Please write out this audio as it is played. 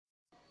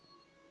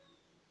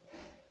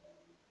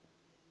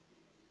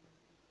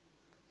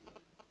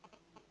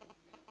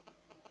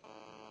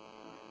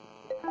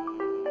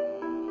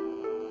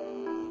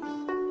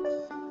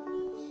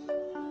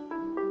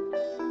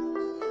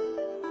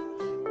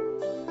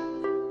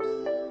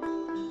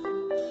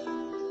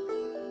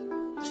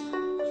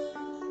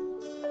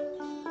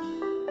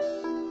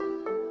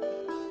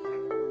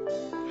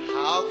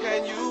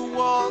can you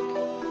walk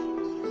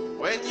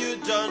when you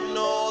don't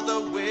know the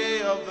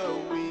way of the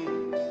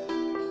wind?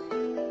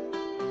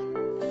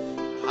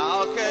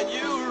 How can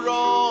you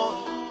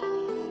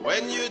run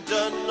when you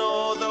don't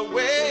know the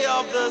way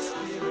of the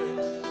Spirit?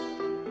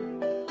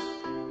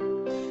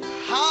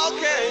 How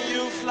can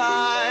you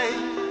fly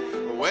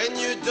when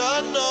you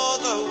don't know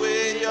the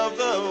way of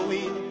the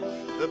wind?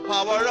 The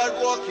power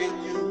at work in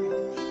you,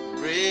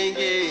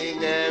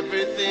 bringing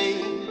everything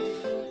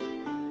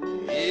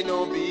in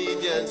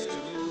obedience to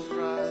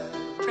Christ.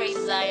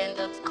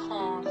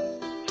 PraiseZion.com.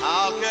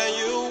 How can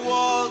you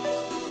walk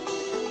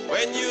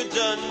when you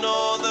don't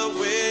know the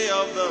way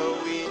of the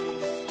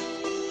wind?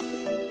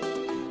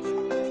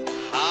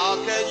 How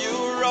can you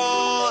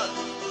run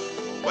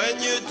when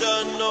you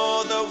don't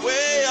know the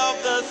way of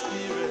the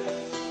Spirit?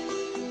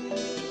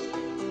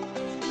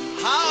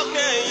 How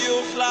can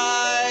you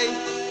fly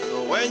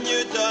when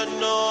you don't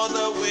know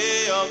the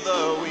way of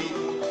the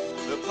wind?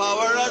 The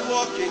power at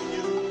work in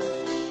you,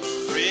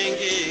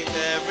 bringing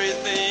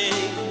everything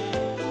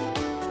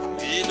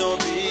in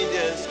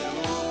obedience to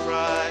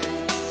Christ.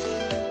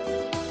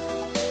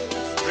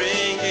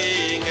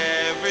 Bringing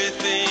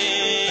everything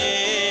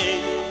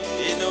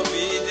in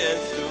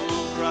obedience to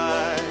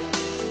Christ.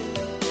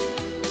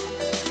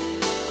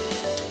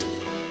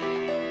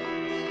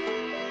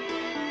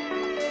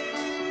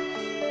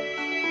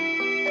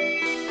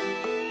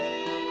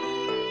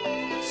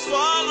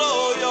 Swallow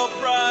your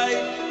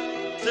pride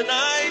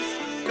tonight.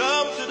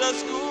 Come to the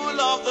school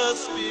of the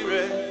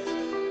Spirit.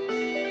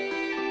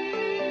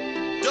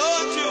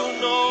 Don't you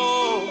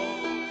know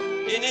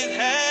in His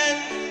hand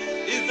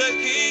is the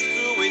key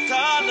to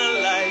eternal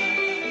life?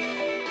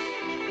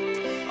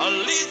 A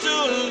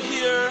little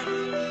here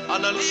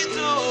and a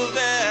little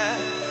there,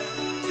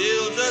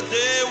 till the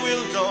day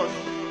will dawn.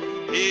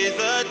 He's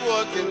at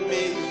work in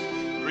me,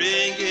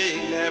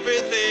 bringing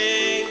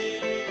everything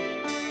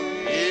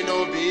in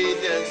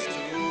obedience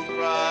to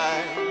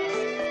Christ.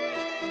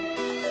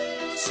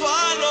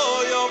 Swallow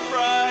your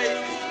pride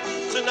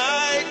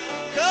tonight.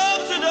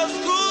 Come to the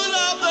school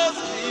of the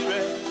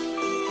Spirit.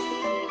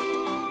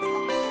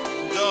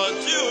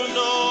 Don't you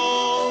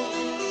know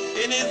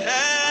in His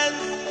hand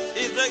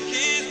is the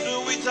key to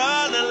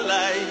eternal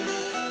life?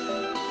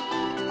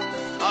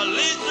 A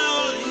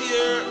little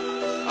here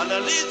and a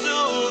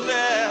little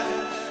there,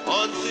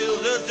 until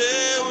the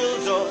day will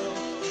dawn.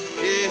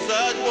 He's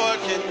at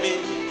work in me,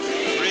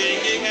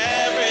 bringing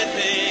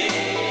everything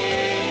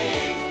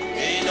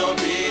in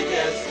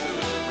obedience to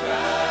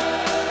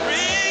Christ.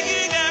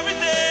 Bringing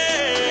everything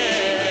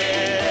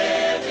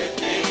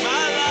in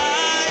my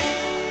life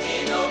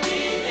in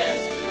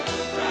obedience to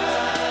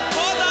Christ.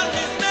 Call out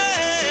His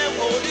name,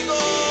 Holy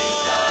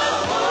Ghost.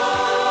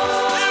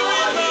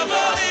 Spirit of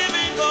the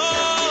living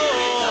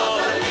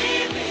God.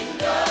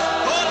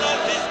 Call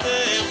out His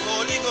name,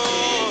 Holy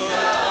Ghost.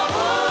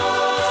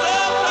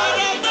 Scepter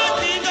of the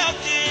King of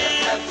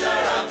Kings.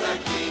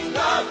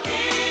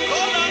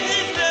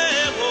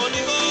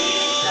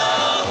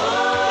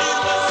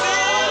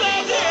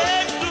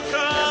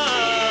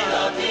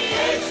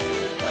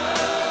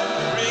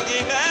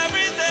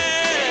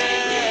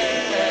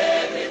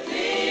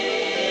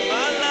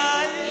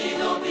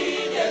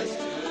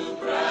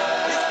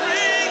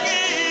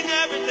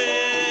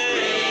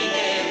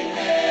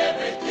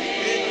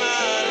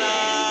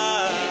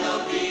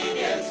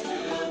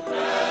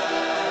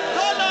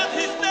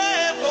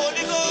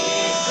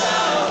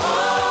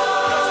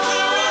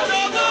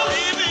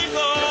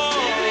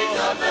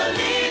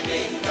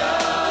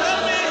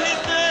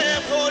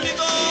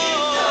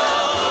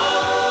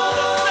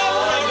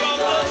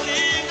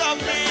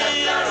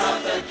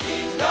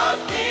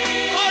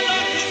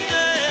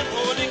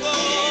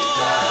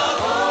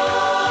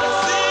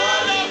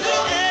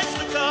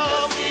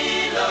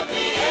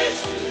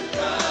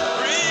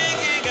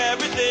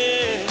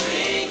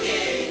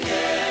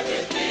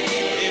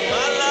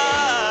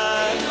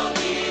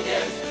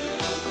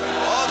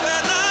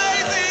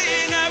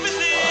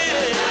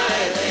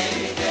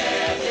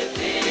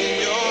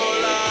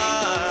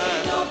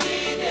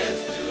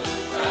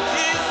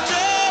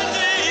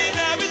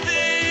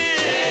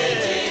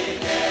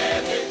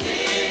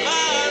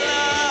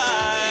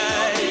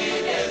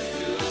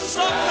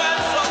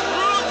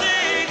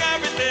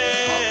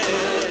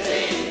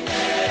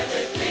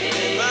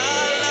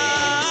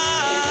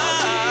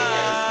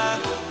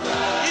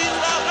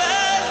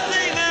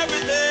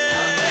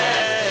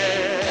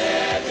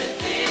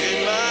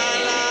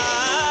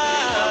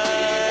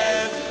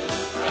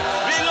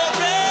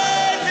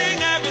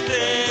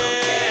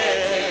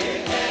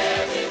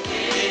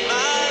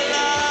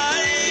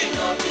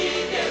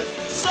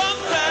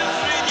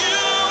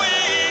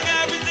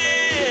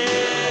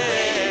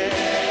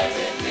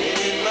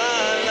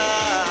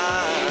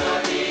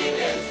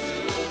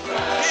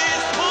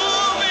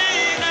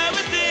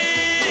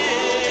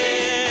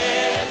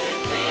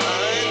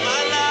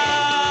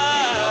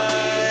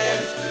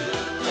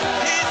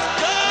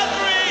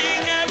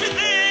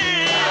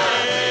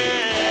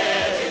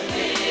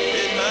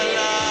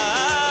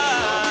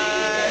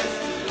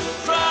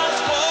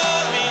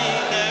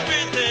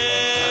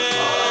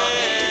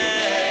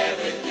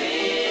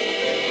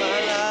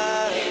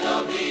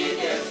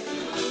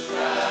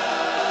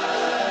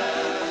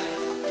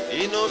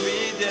 In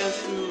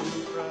obedience to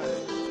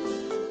Christ.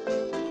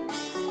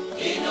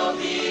 In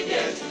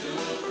obedience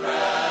to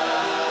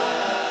Christ.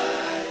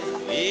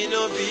 In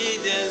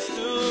obedience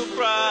to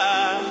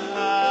Christ.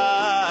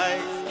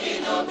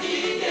 In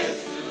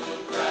obedience to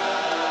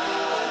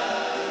Christ.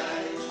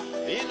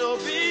 In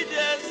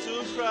obedience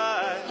to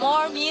Christ.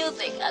 More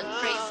music at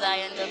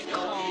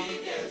PraiseZion.com.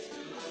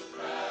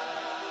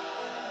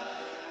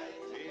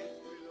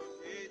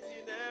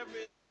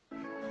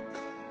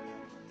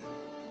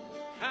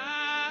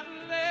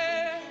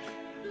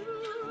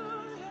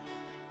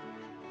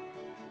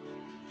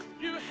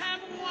 You have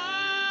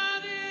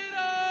won it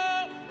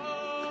all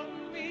for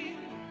me.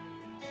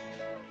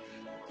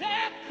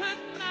 Death could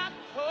not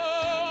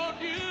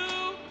hold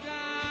you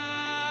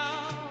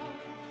down.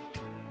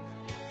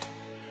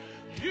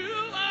 You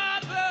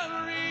are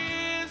the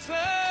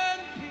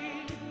risen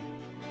King.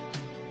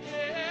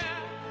 Yeah.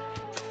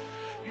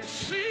 You're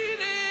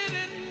seated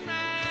in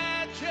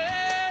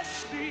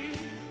majesty.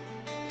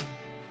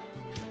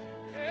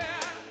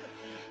 Yeah.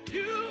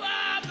 You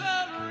are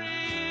the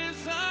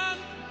risen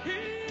King.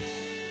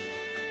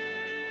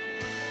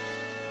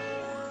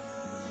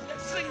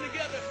 Let's sing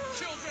together,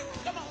 children.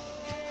 Come on.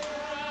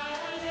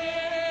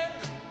 Hallelujah.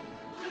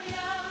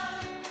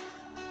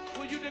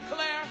 Will you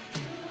declare?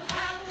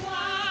 Have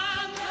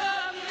won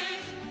the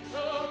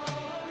victory.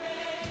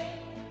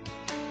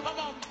 Come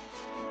on.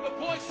 The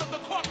voice of the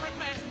corporate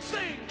man.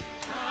 Sing.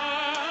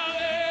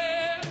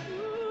 Hallelujah.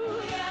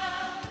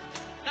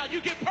 Now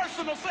you get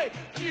personal. Say,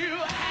 you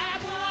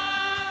have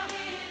won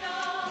it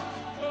all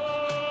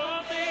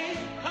for me.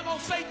 Come on,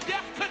 say,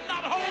 death could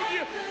not hold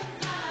you.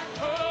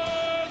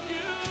 Hold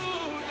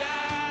you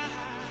down.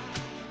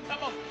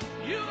 Come on.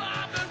 You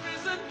are the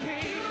risen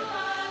King.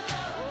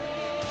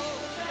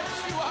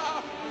 Yes, you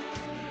are.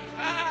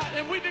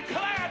 And we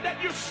declare that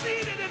you're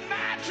seated in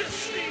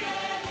majesty.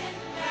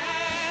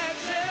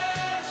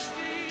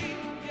 Majesty.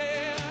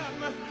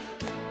 Yeah.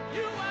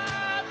 You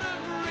are the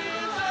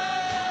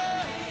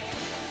risen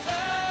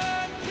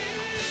King.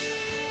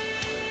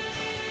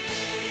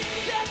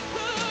 Death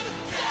could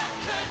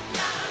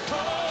not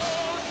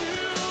hold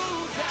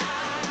you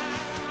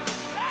down.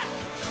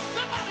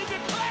 Somebody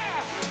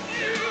declare,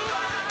 you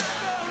are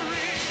the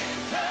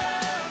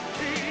risen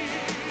King.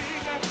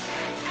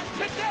 And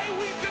today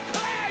we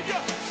declare you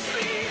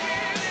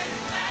seated in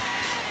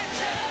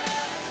majesty.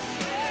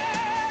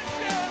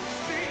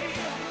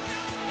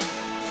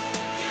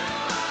 You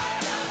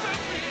are the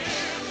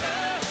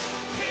risen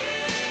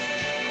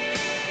King.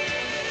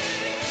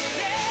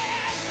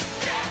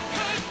 Yes, death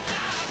could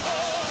not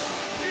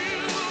hold you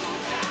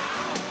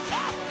down.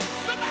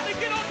 Somebody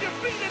get on your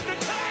feet and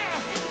declare,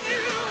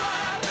 you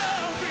are the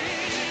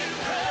risen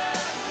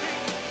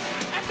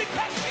King. And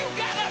because you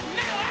got up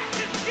now, I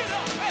can get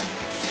up and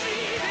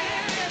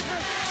seated in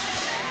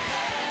majesty.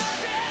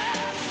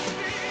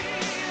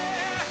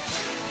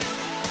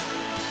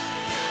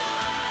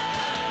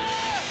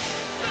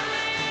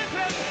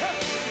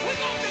 We're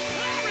going to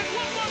declare it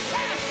one more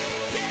time.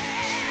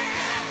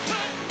 Death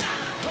could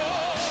not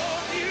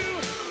hold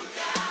you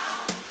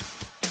down.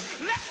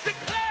 Let's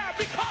declare,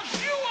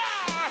 because you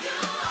are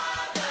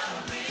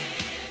the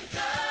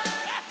reason.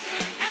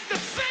 And the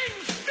same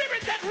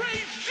spirit that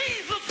raised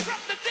Jesus from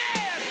the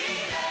dead,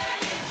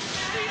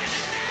 seated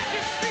in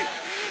majesty.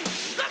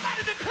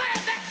 Somebody declare,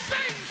 that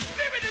same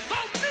spirit is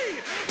on me.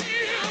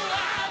 You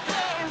are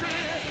the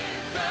risen.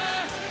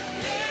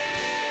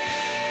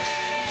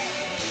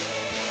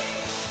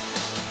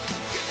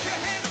 Get your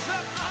hands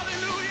up,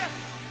 hallelujah.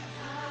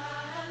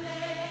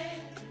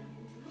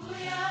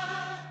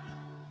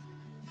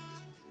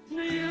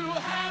 You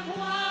have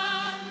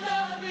won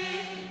the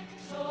victory.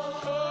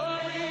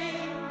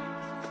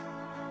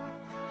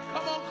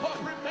 Come on,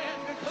 corporate man,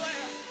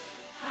 declare.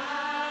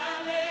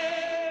 Hallelujah.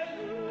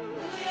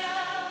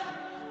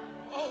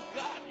 Oh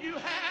God, you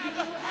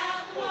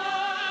have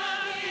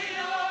won it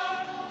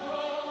all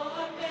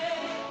for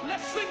me.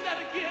 Let's sing that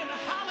again.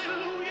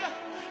 Hallelujah.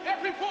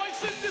 Every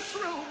voice in this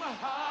room.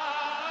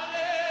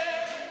 Hallelujah.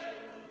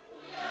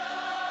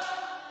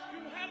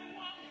 You have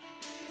won.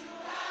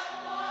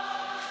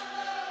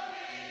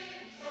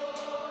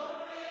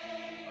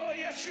 Oh,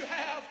 yes, you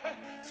have.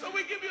 So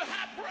we give you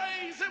high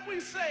praise and we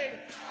say,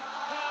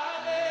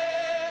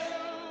 hallelujah.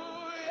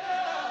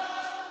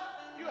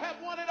 You have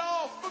won it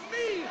all for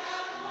me.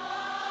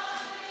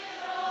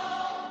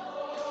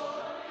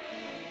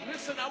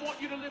 Listen, I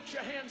want you to lift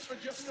your hands for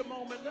just a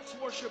moment. Let's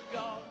worship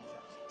God.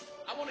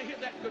 I want to hear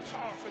that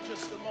guitar for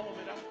just a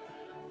moment.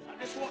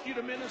 I just want you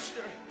to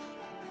minister.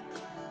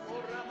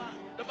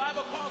 The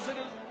Bible calls it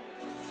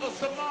a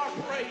zamar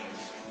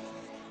praise.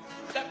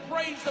 That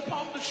praise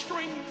upon the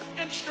string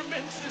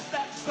instruments is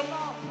that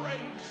zamar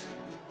praise.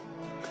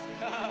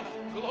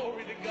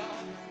 Glory to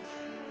God.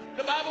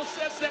 The Bible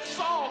says that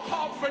Saul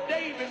called for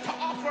David to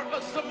offer a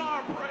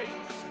zamar praise.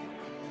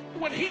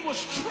 When he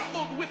was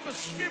troubled with the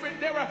Spirit,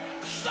 there are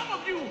some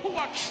of you who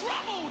are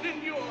troubled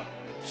in your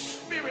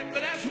spirit.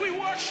 But as we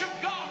worship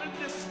God in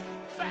this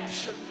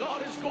fashion,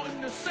 God is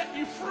going to set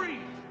you free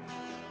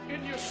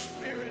in your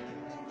spirit.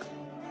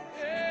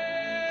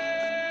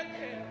 Yeah.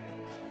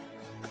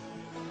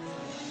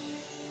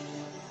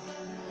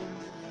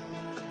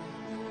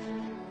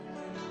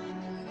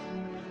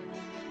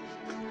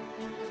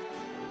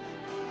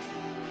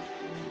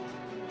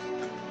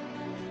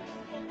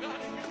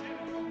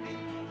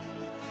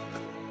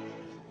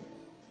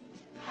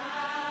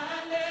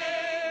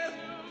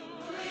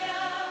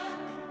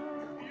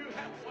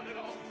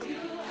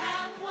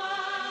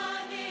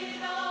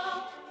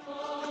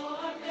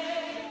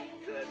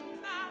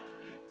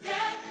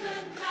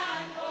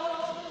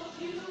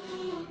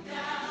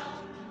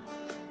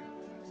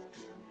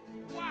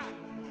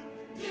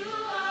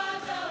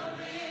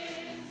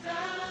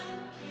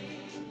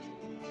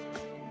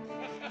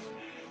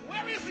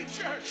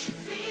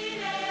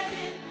 Seated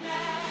in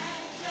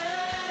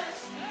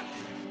majesty.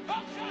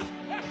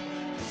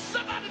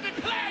 Somebody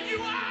declare you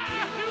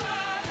are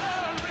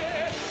the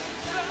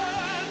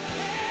risen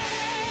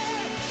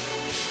King.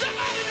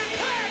 Somebody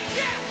declare,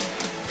 yes,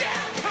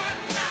 death could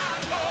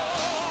not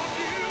hold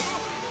you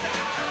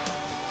down.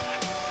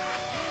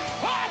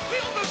 Oh, I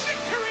feel the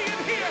victory in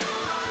here.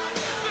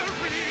 The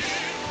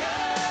risen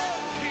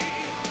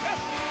King.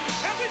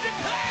 And we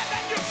declare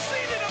that you're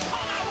seated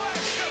upon our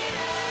worship.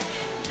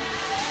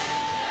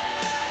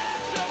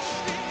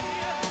 Majesty.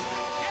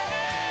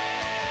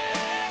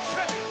 Yes,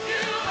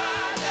 you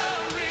are the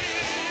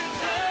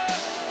risen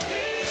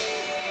King.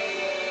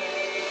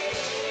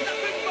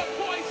 Nothing but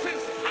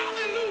voices.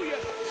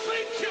 Hallelujah.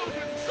 Sing,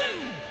 children,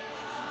 sing.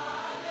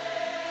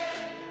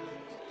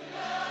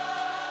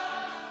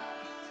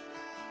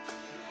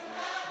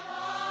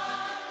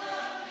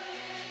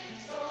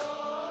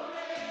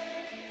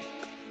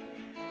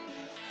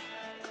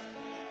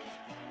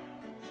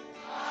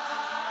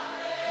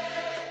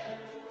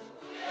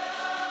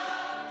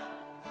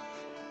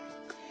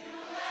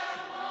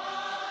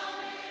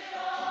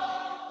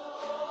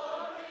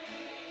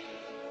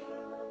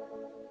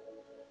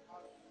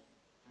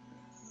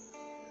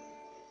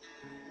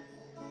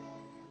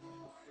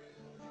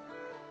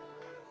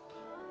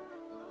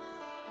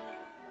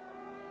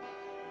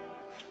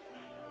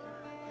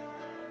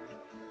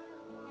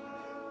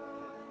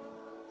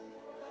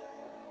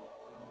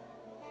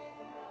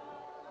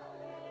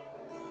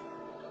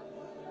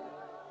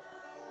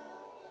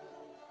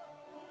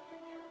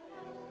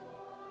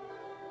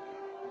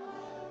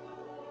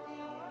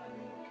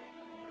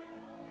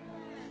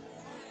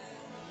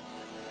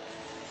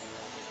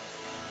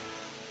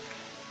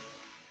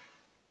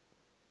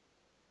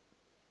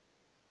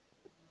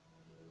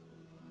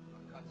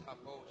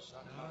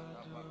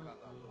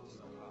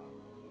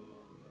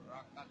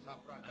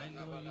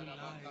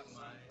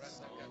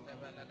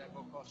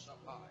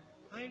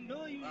 I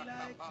know you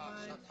like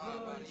my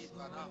voice.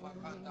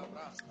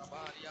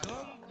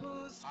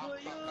 Compose for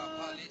your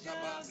darling.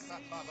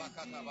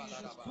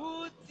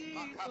 Put it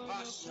on your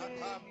plate.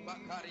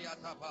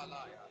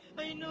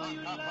 I know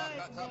you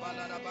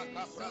like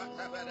my song.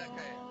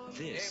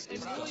 This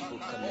is Gospel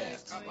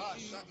Connect.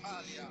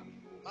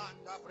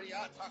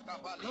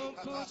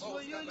 Compose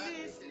for your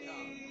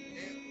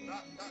listening.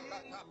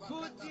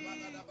 Put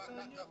it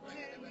on your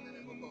plate.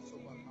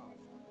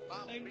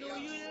 I know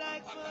you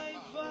like my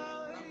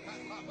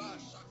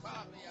voice.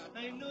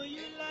 I know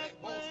you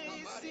like my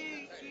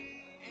singing.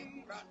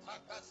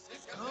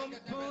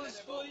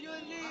 Compose for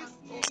your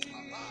listening.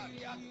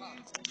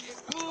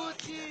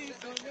 Put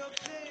it on your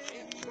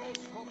plate.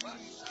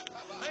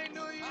 I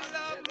know you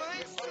love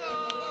my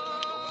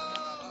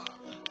song.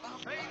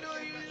 I know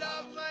you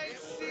love my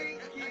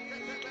singing.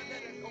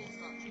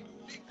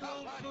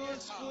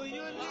 Compose for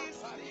your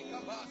listening.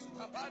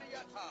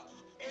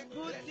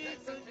 Put it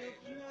on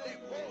your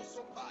plate.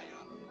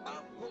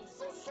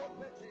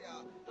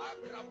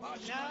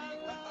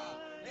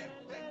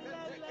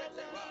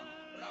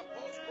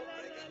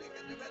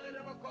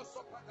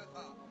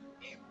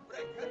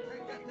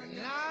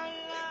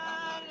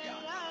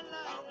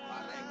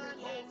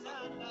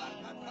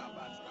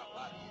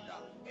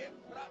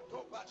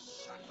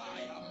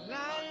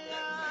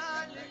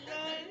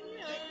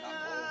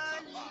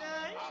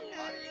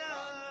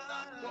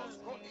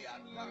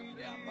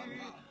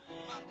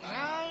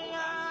 La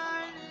la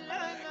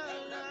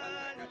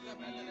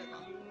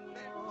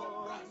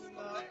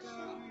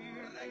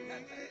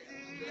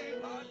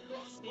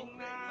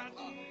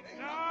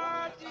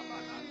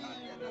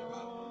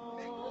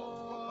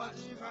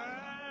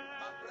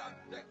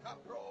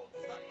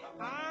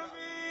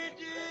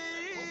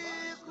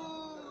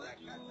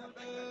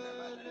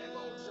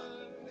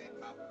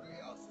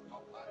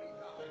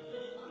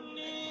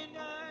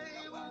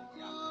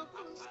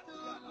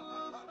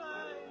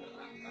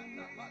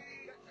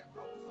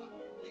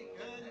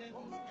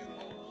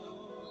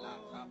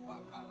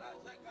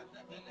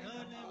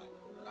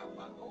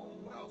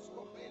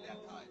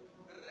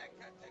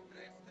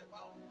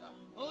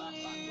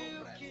only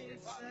you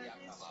can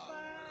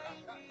satisfy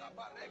me.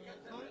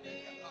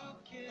 Only you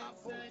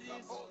can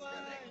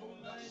satisfy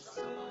my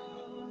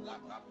soul.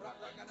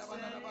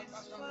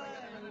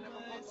 Satisfy my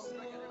soul.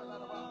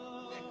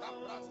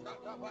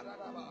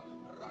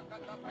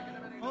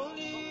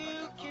 Only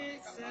you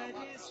can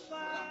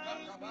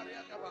satisfy me.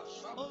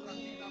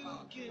 Only you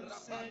can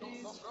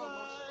satisfy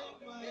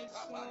my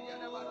soul.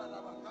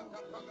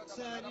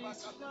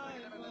 Satisfy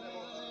my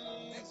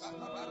soul.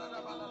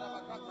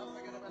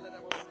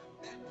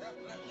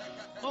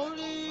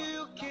 Only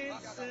you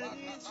can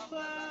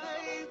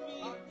satisfy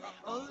me.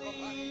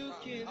 Only you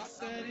can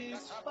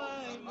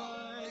satisfy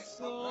my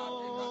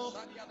soul.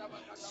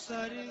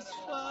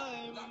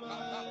 Satisfy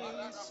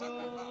my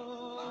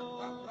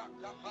soul.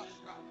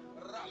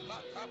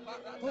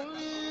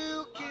 Only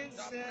you can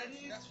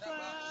satisfy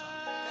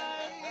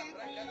me.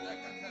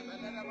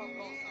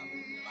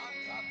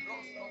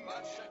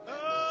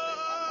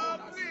 Oh,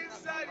 please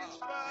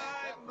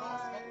satisfy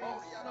my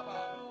soul.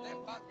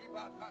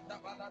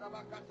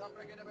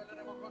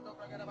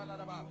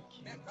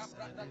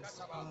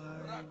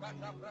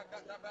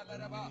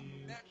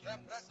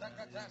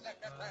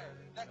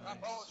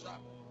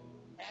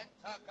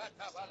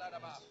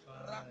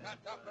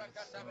 Rakata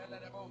brakata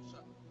belerebosa.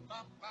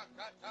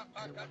 Mampakata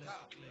pakata.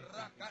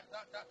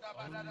 Rakata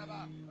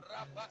balaraba.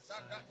 Rapata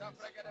kata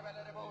brakata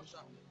belerebosa.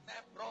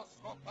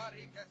 Membrosco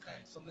parikete.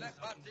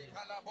 Lepati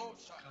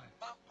kalabosha.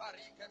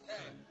 Mamparikete.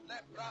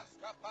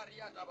 Lebraska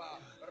pariadaba.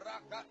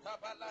 Rakata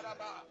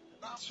balaraba.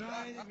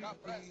 Mamprakata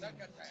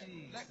presekete.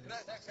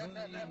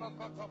 Lekresekete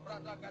lemokoto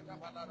pradakata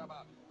balaraba.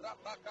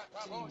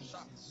 Rapakata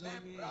bosha.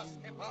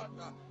 Membraske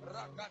pata.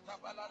 Rakata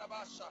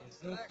balarabasha.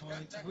 There's no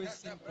point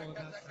wasting for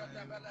that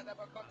time.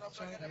 I've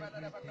tried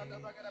everything.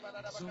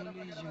 It's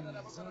only you,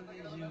 it's only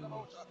you.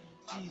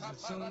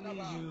 Jesus, only you,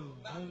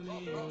 only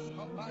you.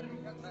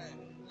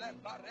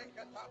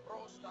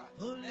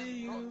 Only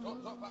you.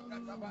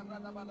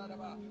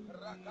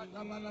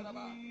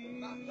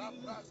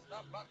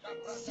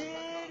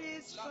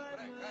 Satisfy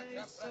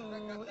my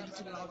soul. If it's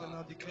too loud, then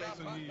I'll declare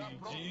to me.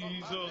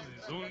 Jesus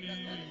is only you.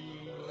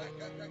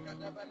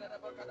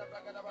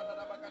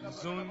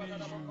 It's only you.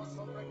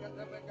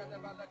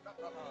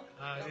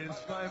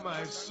 Satisfy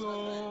my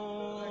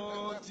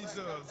soul,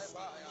 Jesus.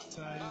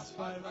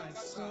 Satisfy my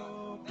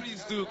soul.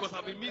 Please do, because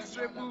I'll be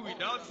miserable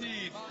without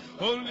it.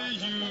 Only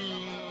you.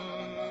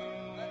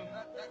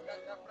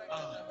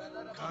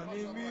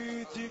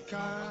 Kanimiti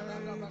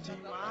kanti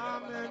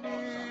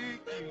mameni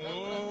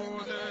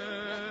kimone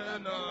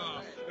na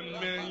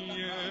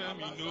menye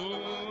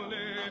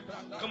minole.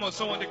 Come on,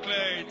 someone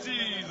declare,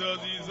 Jesus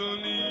is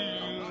only you.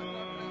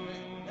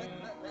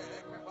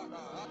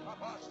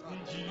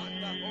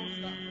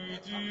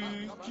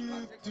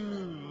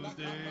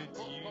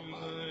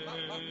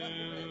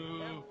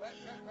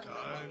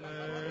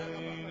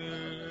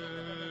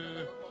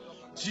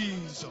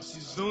 Jesus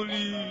is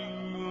only you.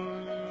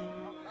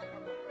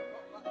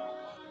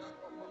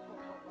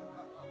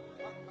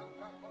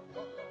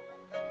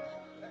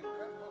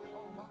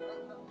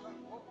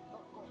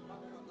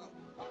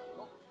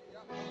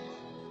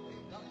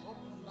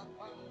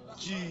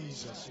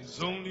 Jesus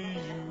is only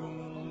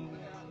you.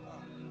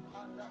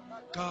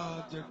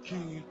 God the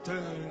King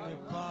turn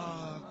it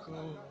back.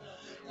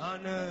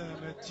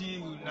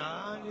 Anamati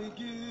nani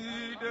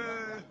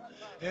gide.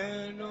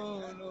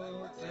 Eno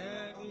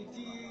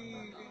teniti.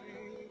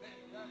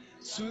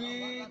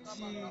 Sweet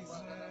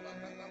Jesus,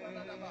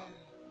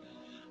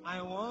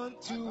 I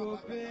want to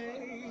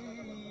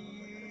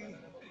obey.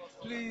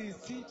 Please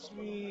teach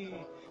me,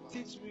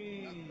 teach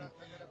me,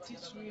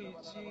 teach me,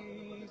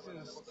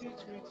 Jesus,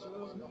 teach me to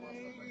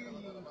obey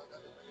you.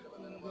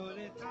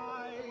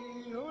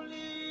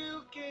 Only you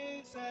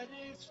can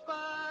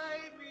satisfy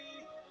me.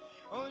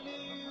 Only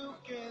you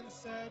can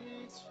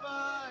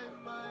satisfy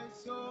my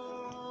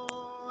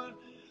soul.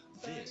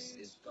 This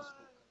is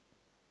gospel.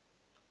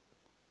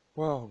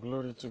 Wow,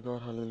 glory to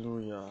God,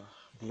 hallelujah.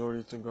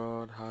 Glory to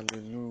God,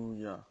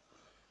 hallelujah.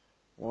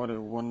 What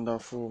a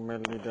wonderful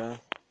medley there.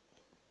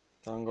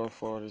 Thank God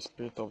for the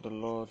Spirit of the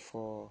Lord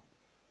for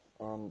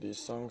the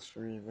songs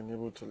we've been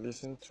able to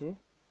listen to.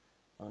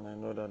 And I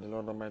know that the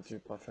Lord Almighty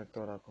will perfect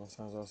all that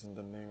concerns us in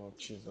the name of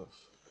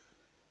Jesus.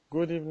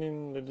 Good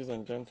evening, ladies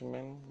and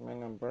gentlemen,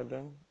 men and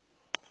brethren,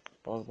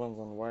 husbands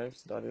and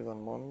wives, daddies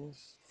and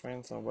mommies,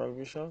 friends and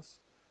well-wishers,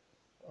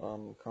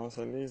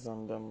 counselors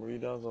and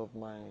readers of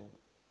my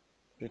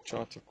picture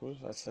articles.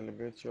 I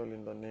celebrate you all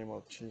in the name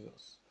of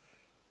Jesus.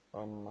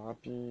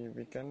 Happy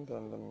weekend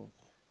and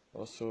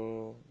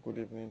also good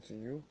evening to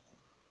you.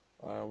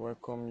 I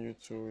welcome you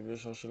to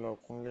Relationship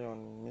Okunle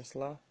on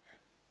Misla,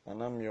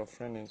 and I'm your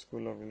friend in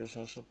School of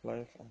Relationship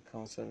Life and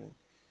Counseling,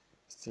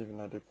 Stephen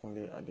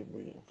Adekunle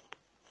Adeboye.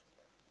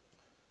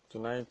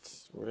 Tonight,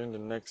 within the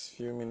next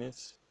few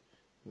minutes,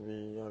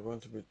 we are going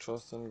to be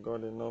trusting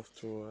God enough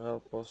to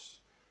help us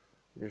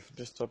with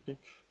this topic,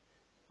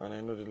 and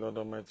I know the Lord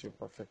Almighty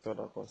will perfect all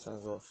that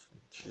concerns us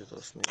in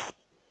Jesus'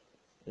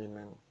 name.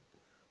 Amen.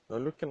 We're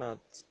looking at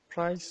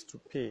price to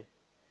pay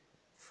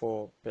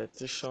for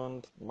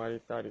petitioned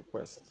marital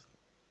request.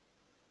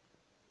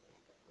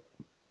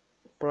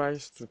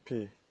 Price to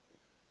pay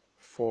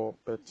for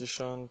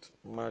petitioned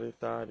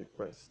marital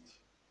request.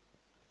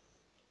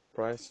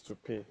 Price to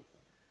pay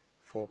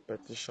for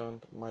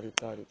petitioned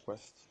marital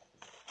request.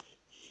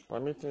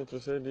 Permit me to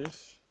say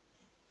this.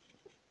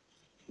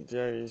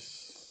 There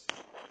is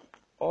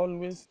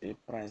always a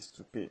price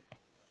to pay.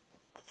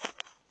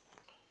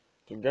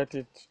 To get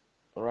it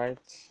right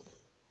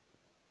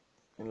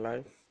in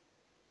life,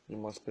 you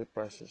must pay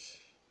prices.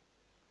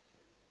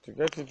 To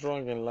get it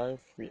wrong in life,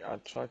 we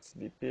attract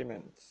the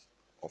payment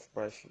of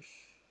prices.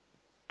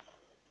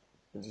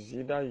 It is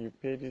either you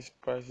pay these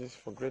prices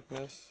for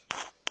greatness,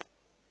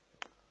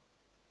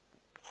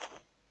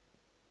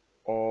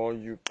 or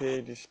you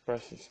pay these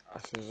prices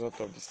as a result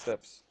of the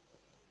steps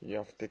you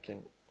have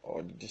taken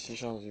or the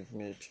decisions you've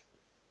made.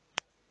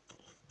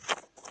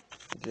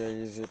 There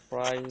is a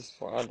price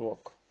for hard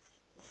work.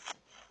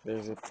 There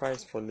is a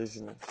price for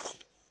laziness.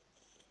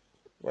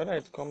 Whether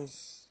it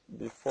comes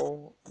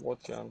before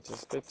what you're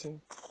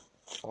anticipating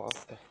or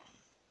after.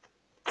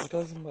 It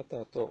doesn't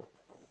matter at all.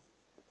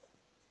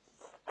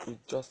 It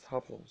just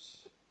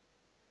happens.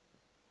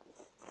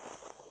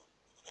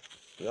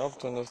 You have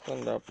to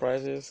understand that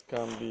prices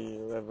can be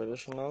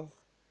revelational,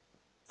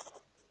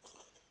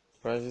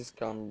 prices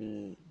can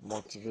be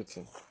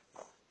motivating,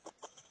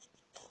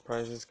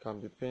 prices can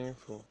be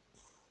painful,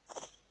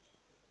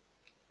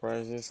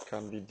 prices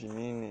can be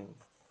demeaning,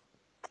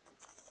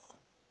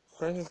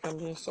 prices can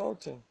be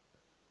insulting,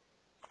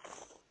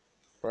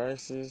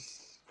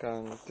 prices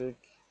can take,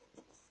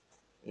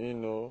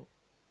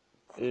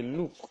 a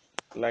look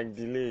like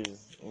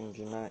delays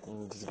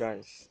in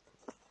disguise.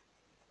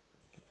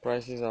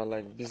 Prices are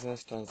like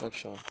business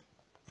transactions,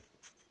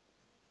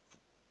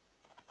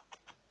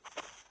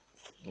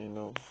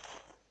 in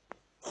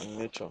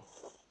nature.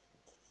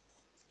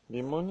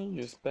 The money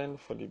you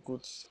spend for the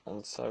goods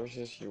and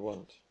services you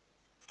want.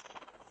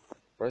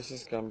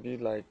 Prices can be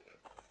like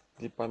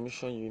the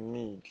permission you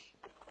need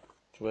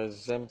to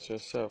exempt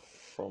yourself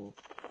from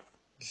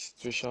the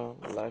situation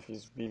life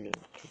is willing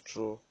to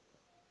throw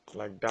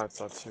like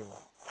that at you.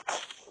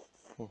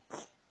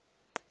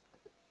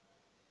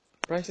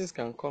 Prices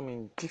can come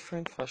in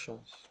different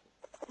fashions.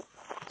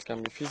 It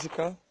can be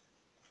physical,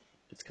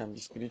 it can be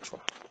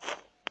spiritual,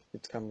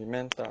 it can be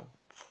mental,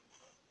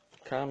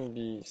 it can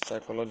be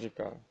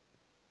psychological.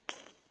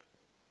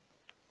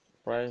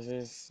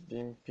 Prices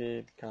being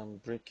paid can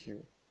break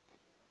you,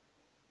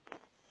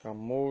 can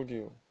mold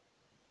you.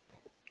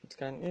 It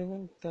can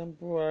even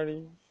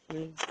temporarily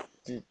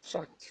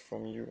detract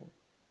from you.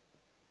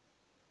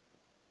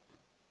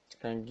 It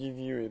can give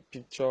you a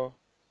picture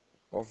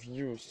of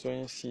you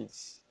sowing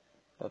seeds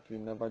that will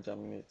never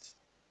germinate.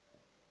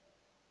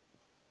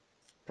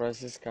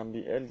 Prices can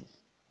be early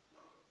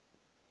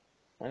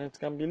and it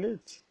can be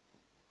late.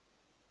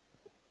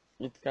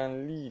 It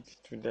can lead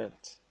to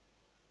death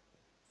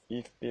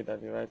if paid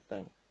at the right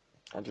time.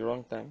 At the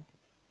wrong time,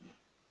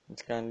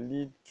 it can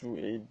lead to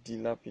a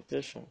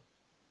dilapidation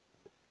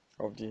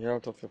of the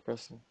health of a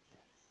person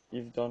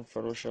if done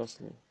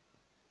ferociously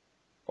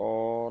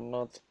or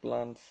not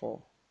planned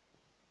for.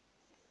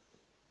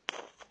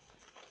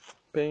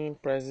 Paying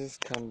prices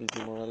can be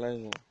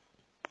demoralizing.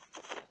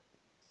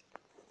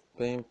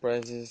 Paying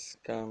prices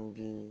can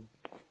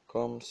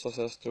become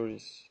success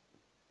stories.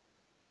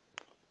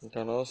 It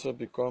can also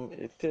become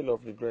a tale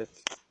of regret.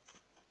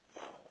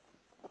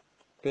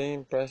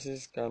 Paying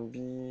prices can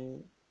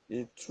be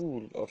a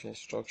tool of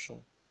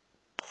instruction,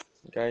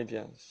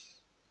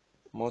 guidance,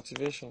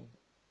 motivation,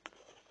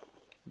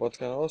 but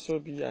can also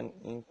be an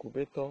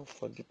incubator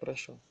for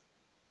depression,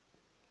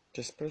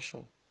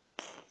 desperation,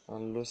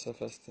 and low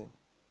self-esteem.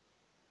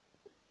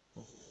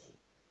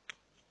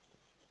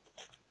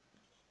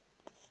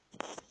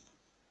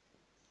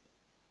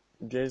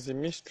 There is a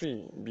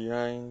mystery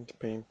behind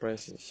paying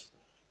prices.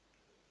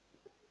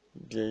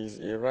 There is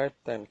a right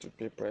time to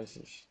pay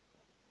prices.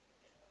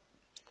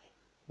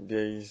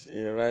 There is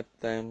a right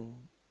time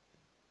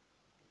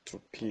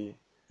to pay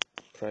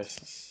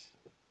prices.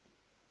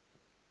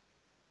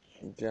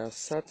 There are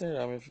certain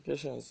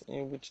ramifications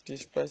in which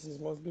these prices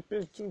must be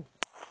paid too.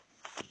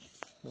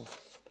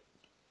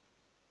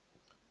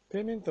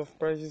 Payment of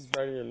prices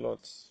vary a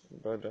lot,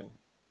 brethren.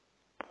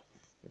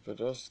 If you're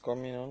just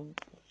coming on,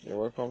 you're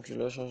welcome to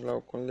Relationship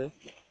Life Kunle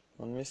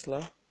on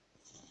Misla,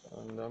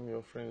 and I'm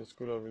your friend in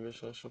School of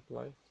Relationship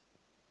Life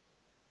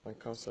and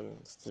Counseling,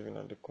 Stephen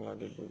Adekunle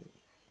Adeboye,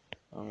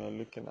 and we are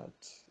looking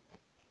at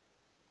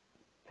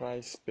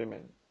price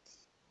payment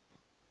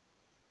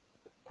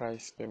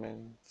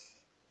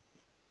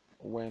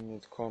when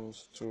it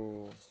comes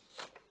to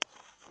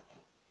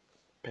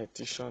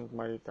petitioned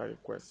marital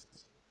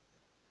requests,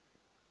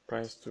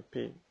 price to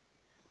pay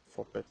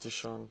for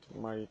petitioned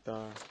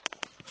marital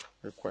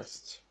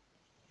requests.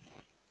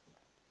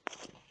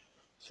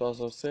 So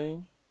as I was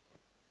saying,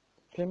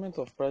 payment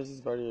of prices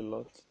vary a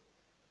lot.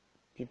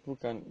 People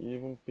can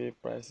even pay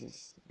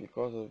prices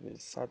because of a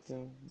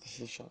certain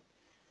decision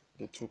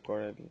they took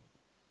already.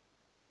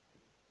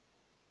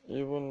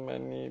 Even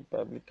many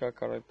biblical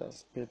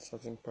characters paid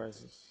certain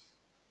prices.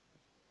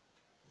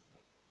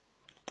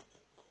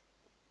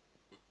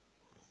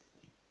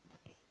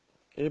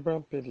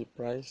 Abraham paid a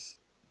price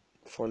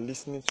for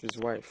listening to his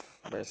wife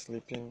by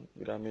sleeping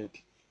with her maid.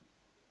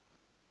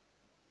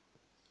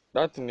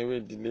 That in a way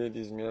delayed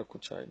his miracle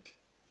child,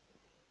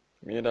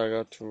 made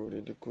Agar to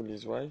ridicule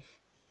his wife,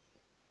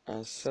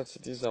 and set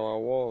this our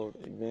world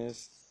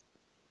against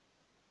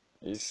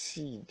a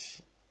seed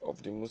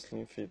of the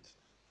Muslim faith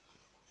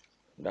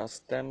that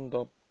stemmed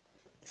up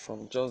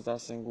from just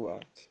that single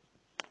act.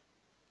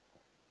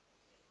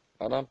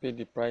 Adam paid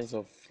the price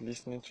of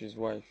listening to his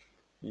wife,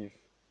 Eve,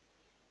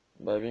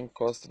 by being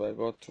caused by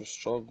God to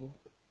struggle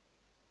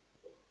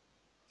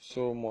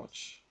so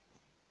much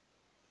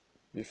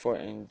before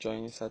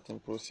enjoying certain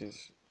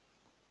proceeds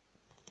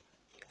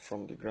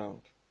from the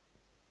ground.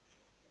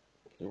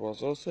 He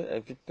was also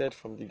evicted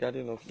from the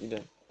Garden of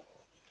Eden,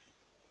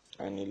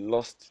 and he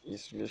lost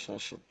his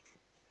relationship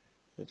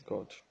with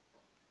God.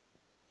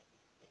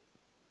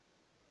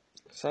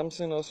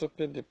 Samson also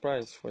paid the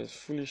price for his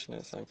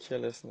foolishness and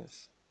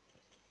carelessness.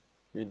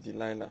 with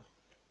Delilah.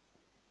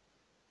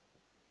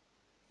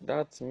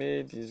 That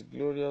made his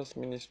glorious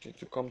ministry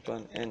to come to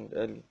an end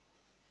early.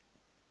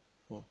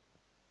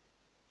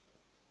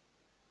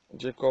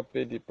 Jacob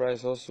paid the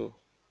price also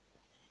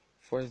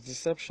for his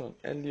deception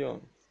early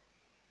on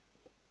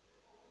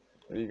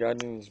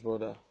regarding his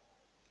brother,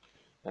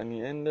 and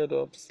he ended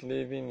up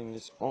slaving in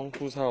his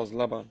uncle's house,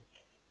 Laban.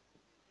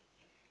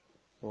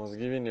 He was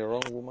given a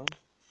wrong woman,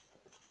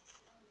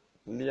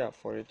 Leah,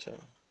 for Rachel.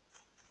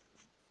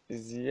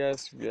 His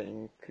years were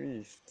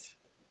increased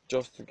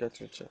just to get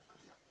Rachel.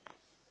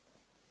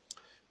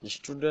 His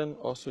children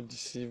also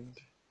deceived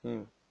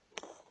him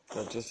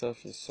that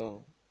Joseph, his son,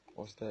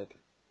 was dead.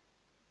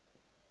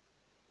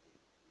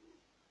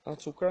 And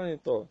to crown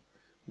it all,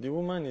 the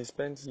woman he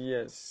spent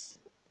years,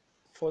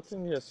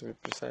 14 years to be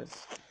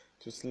precise,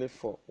 to slave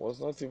for,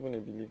 was not even a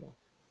believer,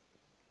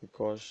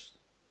 because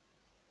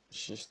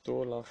she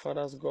stole her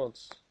father's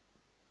gods.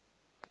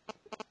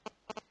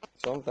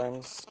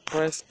 Sometimes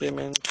price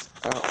payments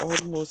are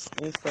almost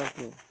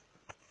instantly,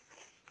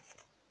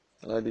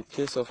 like the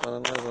case of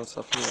Ananias and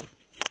Sapphira.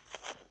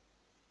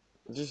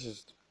 This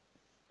is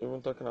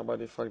even talking about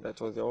the fact that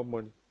it was their own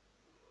money,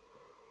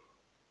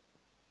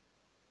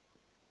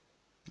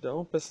 their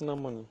own personal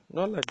money,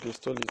 not like they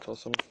stole it or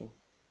something,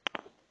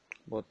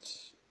 but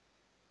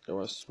they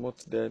were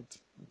smote dead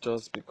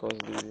just because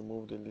they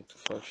removed a little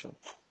fraction.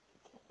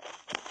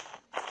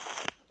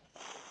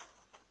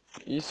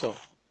 Esau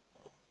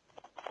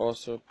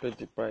also paid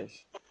the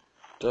price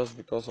just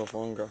because of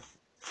hunger,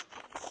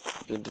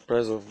 paid the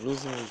price of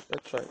losing his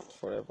birthright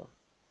forever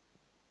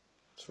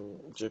to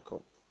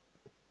Jacob.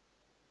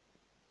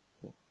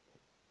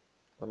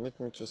 Permit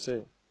me to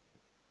say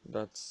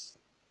that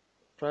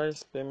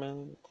price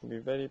payment could be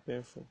very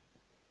painful.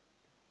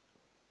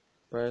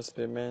 Price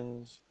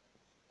payments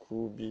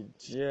could be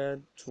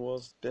geared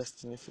towards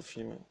destiny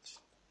fulfillment.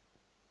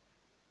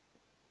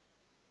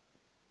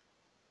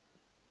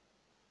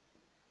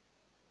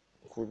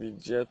 Could be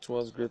geared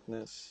towards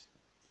greatness.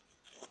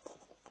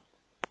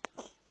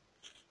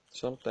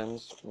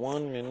 Sometimes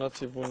one may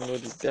not even know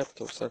the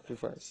depth of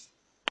sacrifice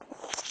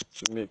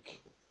to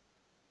make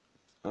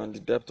and the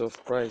depth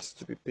of price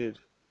to be paid.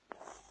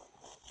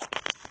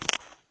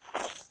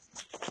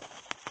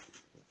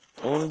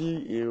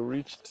 Only a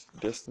reached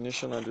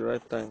destination at the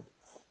right time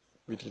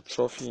with a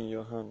trophy in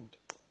your hand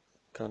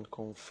can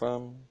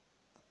confirm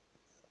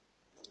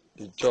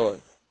the joy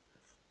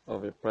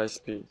of a price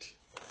paid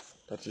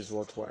that is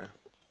worthwhile.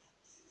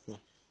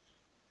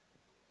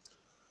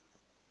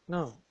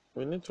 Now,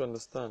 we need to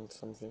understand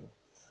something.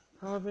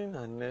 Having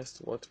harnessed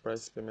what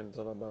price payment is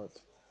all about,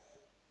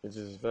 it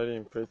is very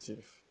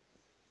imperative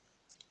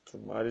to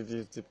marry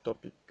this deep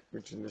topic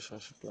with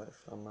relationship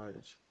life and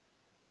marriage.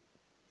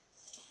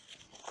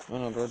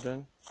 My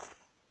brethren,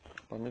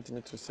 permit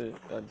me to say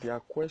that there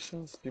are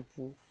questions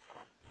people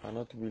are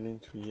not willing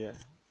to hear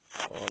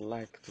or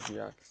like to be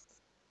asked.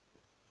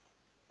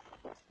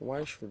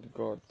 Why should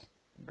God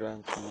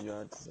grant you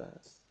your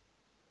desires?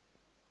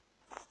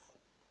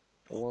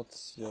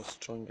 What's your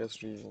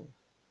strongest reason?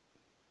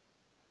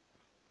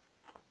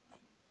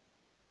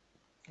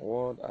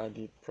 What are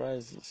the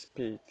prices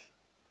paid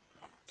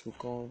to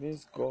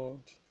convince God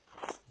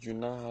you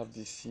now have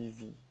the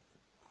CV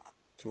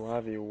to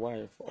have a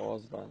wife or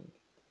husband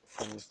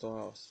from the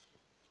storehouse?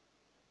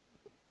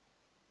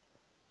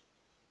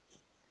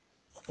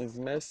 Is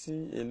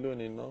mercy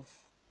alone enough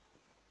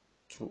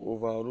to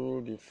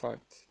overrule the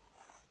fact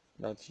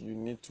that you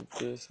need to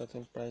pay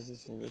certain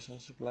prices in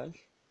relationship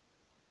life?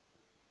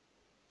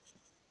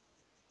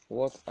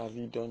 What have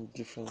you done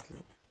differently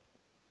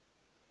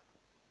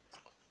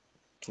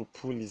to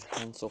pull his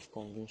hands of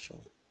conviction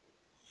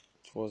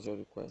towards your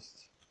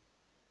request?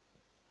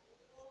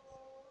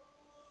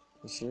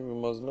 You see, we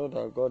must know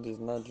that God is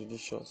not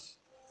judicious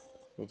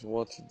with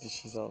what he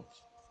dishes out.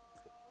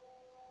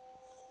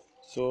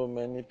 So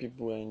many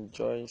people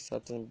enjoy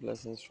certain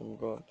blessings from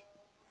God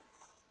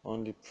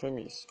on the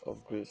premise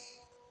of grace,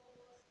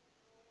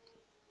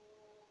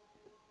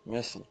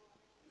 mercy,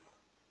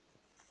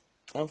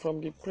 and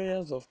from the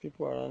prayers of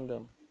people around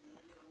them,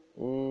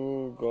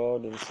 who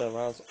God himself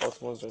has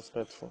utmost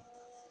respect for.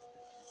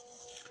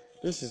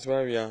 This is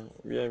where we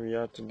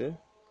are today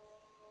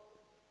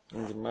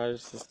in the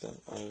marriage system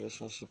and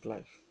relationship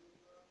life.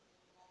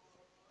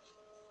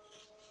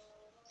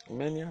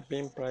 Many are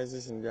paying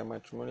prices in their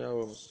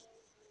matrimonial homes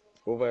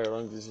over a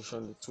wrong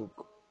decision they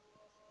took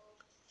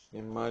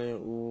in marrying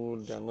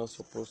who they are not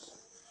supposed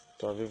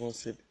to have even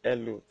said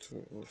hello to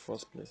in the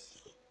first place.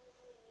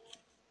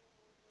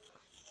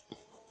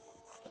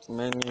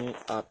 Many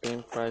are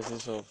paying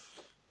prices of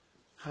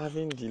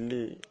having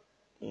delay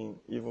in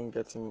even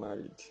getting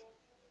married.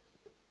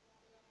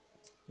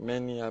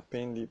 Many are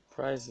paying the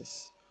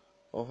prices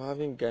of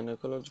having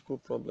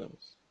gynecological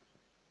problems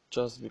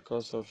just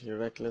because of a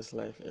reckless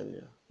life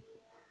earlier.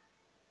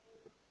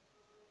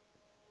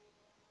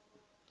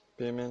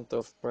 Payment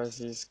of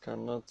prices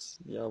cannot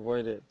be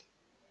avoided.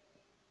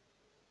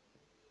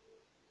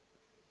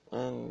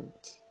 And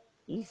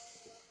if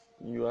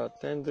you are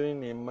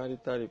tendering a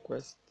marital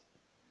request,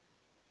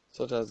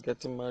 such as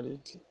getting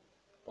married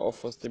or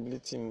for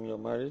stability in your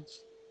marriage,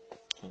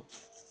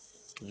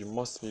 you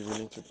must be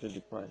willing to pay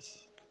the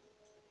price.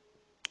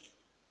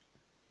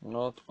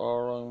 Not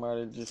all wrong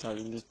marriages are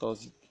really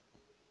toxic.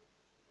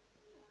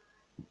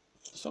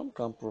 Some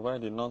can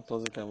provide a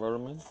non-toxic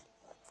environment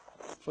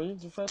for you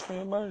to fight for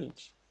your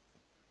marriage.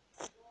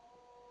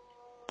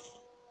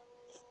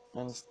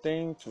 And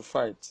staying to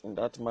fight in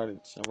that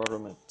marriage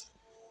environment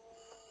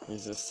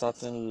is a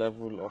certain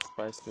level of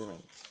price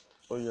payment.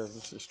 Oh yes,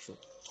 this is true.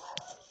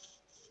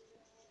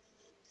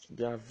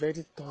 There are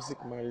very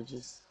toxic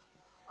marriages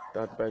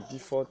that by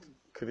default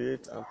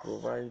create and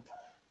provide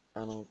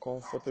an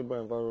uncomfortable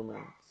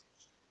environment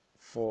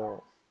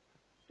for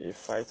a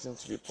fighting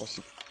to be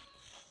possible.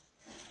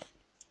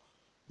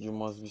 You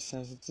must be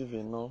sensitive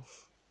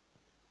enough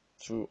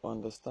to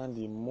understand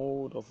the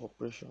mode of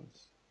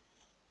operations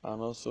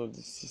and also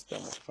the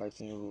system of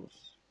fighting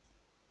rules.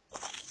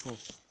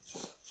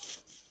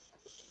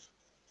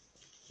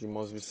 You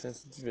must be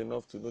sensitive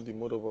enough to know the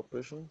mode of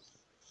operations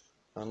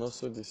and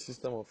also the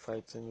system of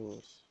fighting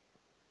rules.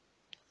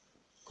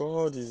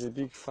 God is a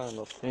big fan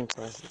of paying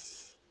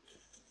prices,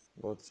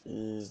 but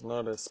He is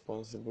not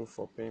responsible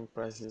for paying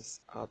prices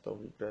out of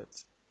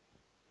regret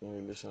in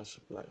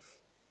relationship life.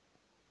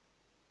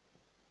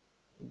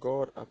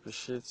 God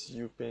appreciates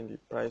you paying the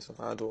price of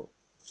hard work,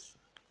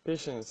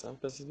 patience, and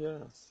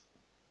perseverance.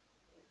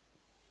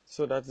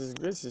 So that His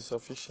grace is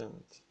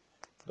sufficient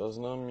does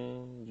not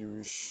mean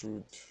you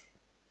should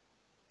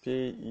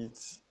pay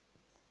it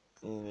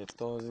in a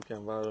toxic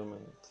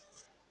environment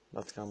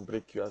that can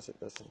break you as a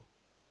person.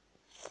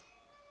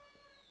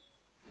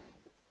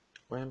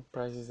 When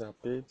prices are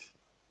paid,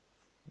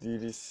 the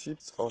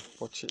receipts of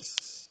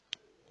purchase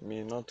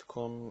may not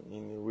come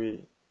in a way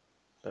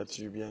that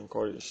you'll be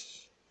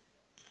encouraged.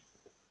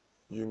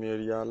 You may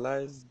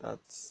realize that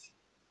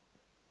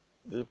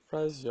the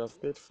price you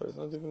have paid for is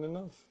not even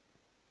enough.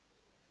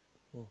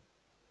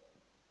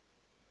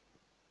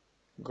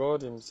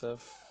 God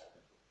Himself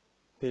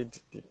paid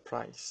the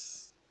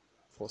price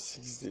for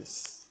 6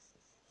 days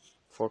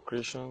for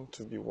creation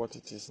to be what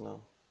it is now.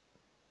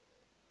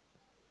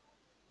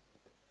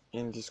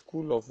 In the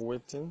school of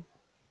waiting,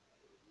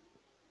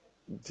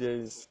 there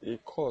is a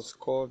course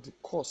called the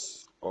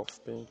course of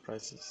paying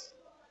prices.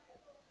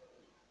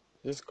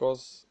 This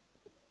course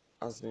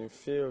has been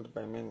failed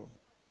by many,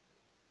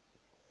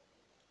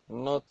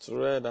 not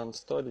read and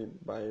studied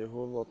by a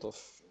whole lot of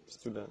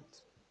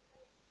students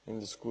in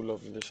the school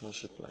of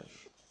relationship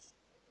life.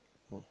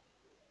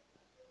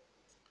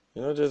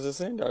 You know, there's a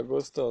saying that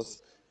goes to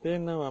us, pay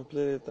now and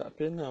play later,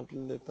 pay now and play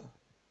later.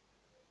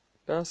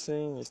 That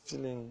saying is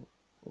still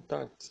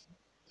intact,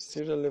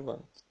 still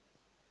relevant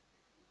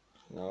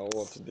in our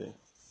world today.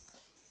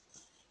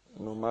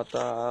 No matter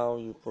how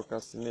you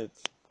procrastinate,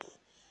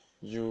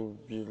 you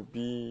will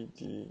be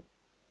the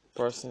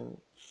person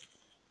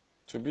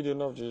to be the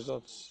owner of the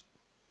results,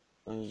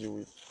 and you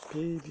will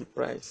pay the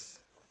price,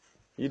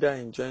 either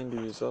enjoying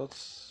the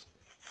results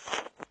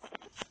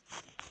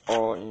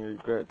or in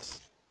regret.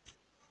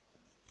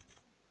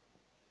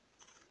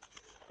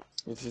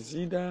 It is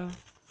either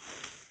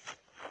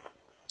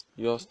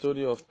your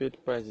story of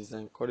paid price is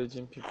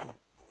encouraging people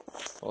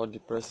or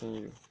depressing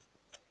you.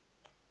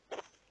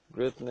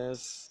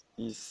 Greatness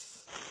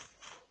is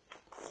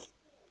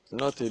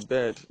not a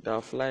bird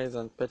that flies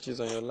and perches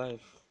on your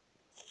life.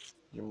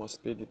 You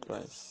must pay the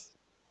price.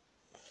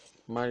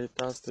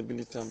 Marital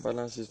stability and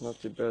balance is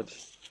not a bird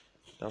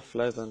that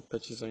flies and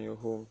perches on your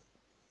home.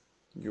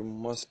 You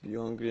must be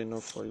hungry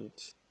enough for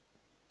it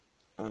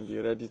and be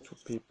ready to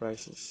pay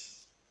prices.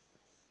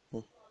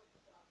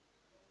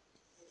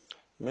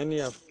 Many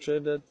have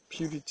traded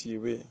purity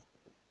away.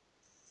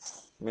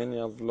 Many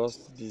have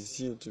lost the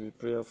zeal to be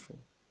prayerful.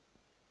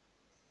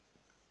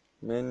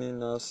 Many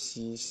now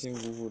see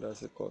singlehood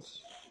as a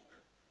cause.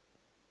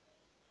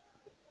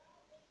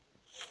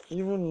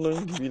 Even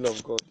knowing the will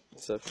of God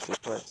itself is a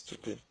price to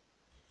pay.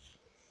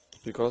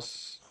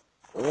 Because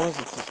once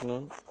it is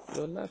known,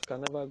 your life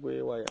can never go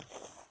haywire.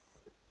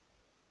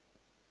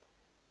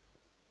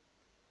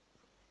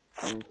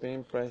 In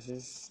paying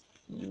prices,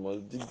 you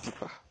must dig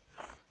deeper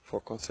for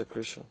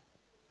consecration,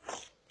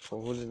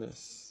 for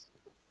holiness,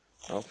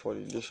 and for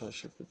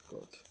relationship with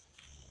God.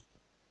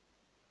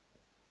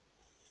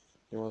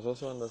 You must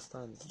also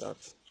understand that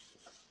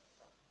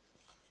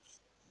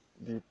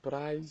the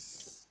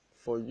price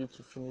for you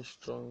to finish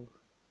strong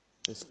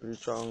is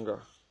spiritual hunger.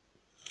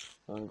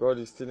 And God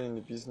is still in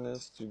the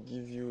business to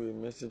give you a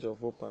message of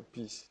hope and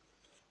peace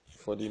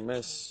for the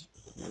mess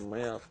you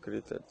may have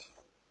created.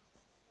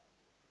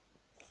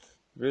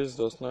 Grace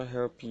does not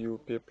help you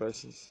pay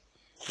prices.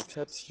 It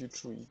helps you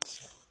through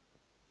it.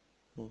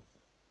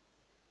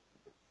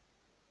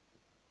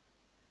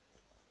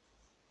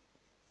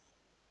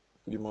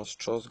 You must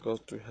trust God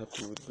to help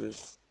you with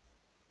grace.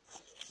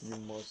 You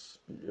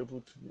must be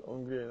able to be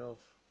hungry enough.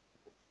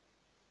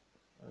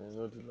 And I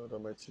know the Lord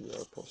Almighty will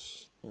help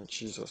us. In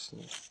Jesus'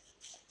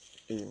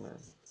 name. Amen.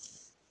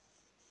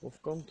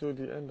 We've come to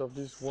the end of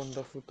this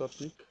wonderful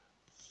topic.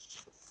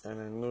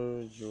 And I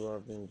know you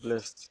have been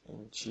blessed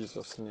in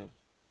Jesus' name.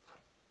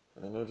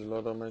 I know the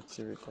Lord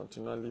Almighty will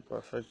continually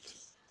perfect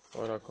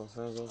all that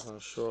concerns us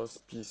and show us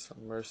peace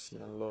and mercy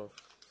and love.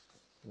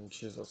 In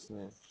Jesus'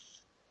 name.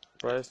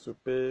 Price to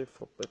pay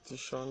for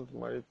petitioned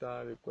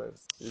marital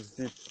request is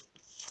deep.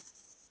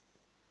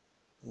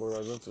 But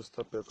we're going to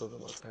stop here because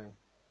of our time.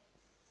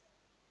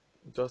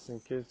 Just in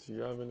case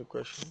you have any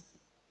question,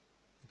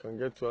 you can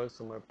get to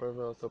us on my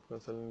private WhatsApp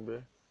counseling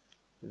bay.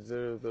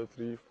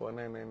 003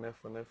 4999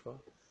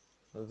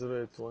 and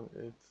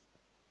 0818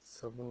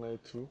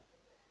 792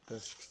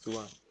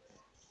 1061.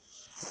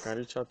 You can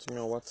reach out to me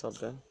on WhatsApp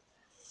then.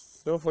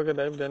 Don't forget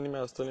that if the enemy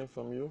has stolen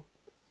from you,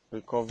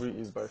 recovery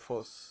is by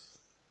force.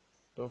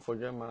 Don't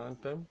forget my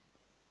anthem,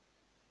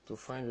 to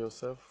find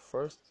yourself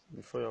first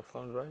before you're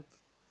found right,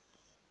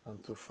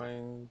 and to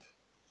find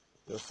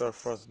yourself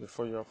first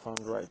before you are found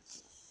right.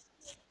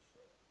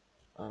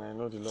 And I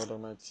know the Lord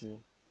Almighty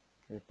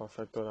will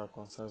perfect all that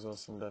concerns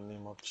us in the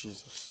name of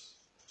Jesus.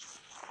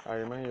 I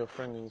remain your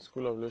friend in the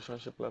School of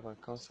Relationship Life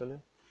and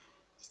Counseling,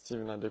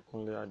 Stephen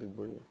Adekunle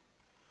Adigboye.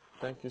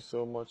 Thank you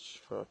so much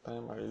for your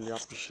time. I really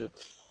appreciate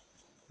it.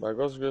 By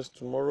God's grace,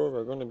 tomorrow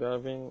we're going to be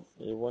having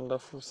a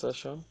wonderful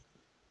session,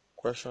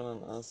 question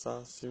and answer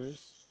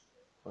series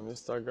on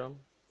Instagram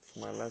for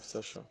my live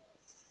session.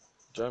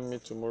 Join me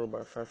tomorrow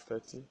by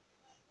 5:30.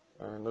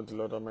 And I know the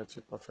Lord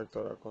Almighty will perfect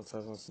all our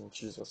concerns us in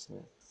Jesus'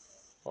 name.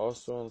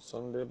 Also on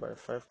Sunday by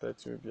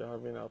 5:30 we'll be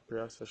having our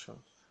prayer session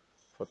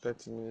for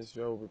 30 minutes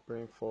where we'll be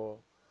praying for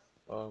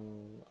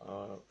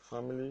our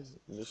families,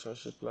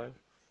 relationship life,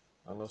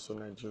 and also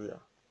Nigeria.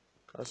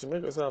 As you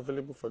make yourself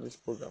available for these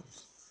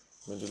programs,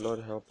 may the Lord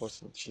help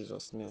us in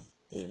Jesus' name.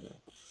 Amen.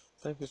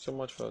 Thank you so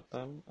much for your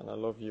time, and I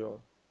love you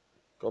all.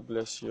 God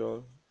bless you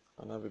all,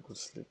 and have a good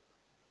sleep.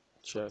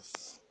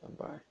 Cheers, and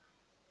bye.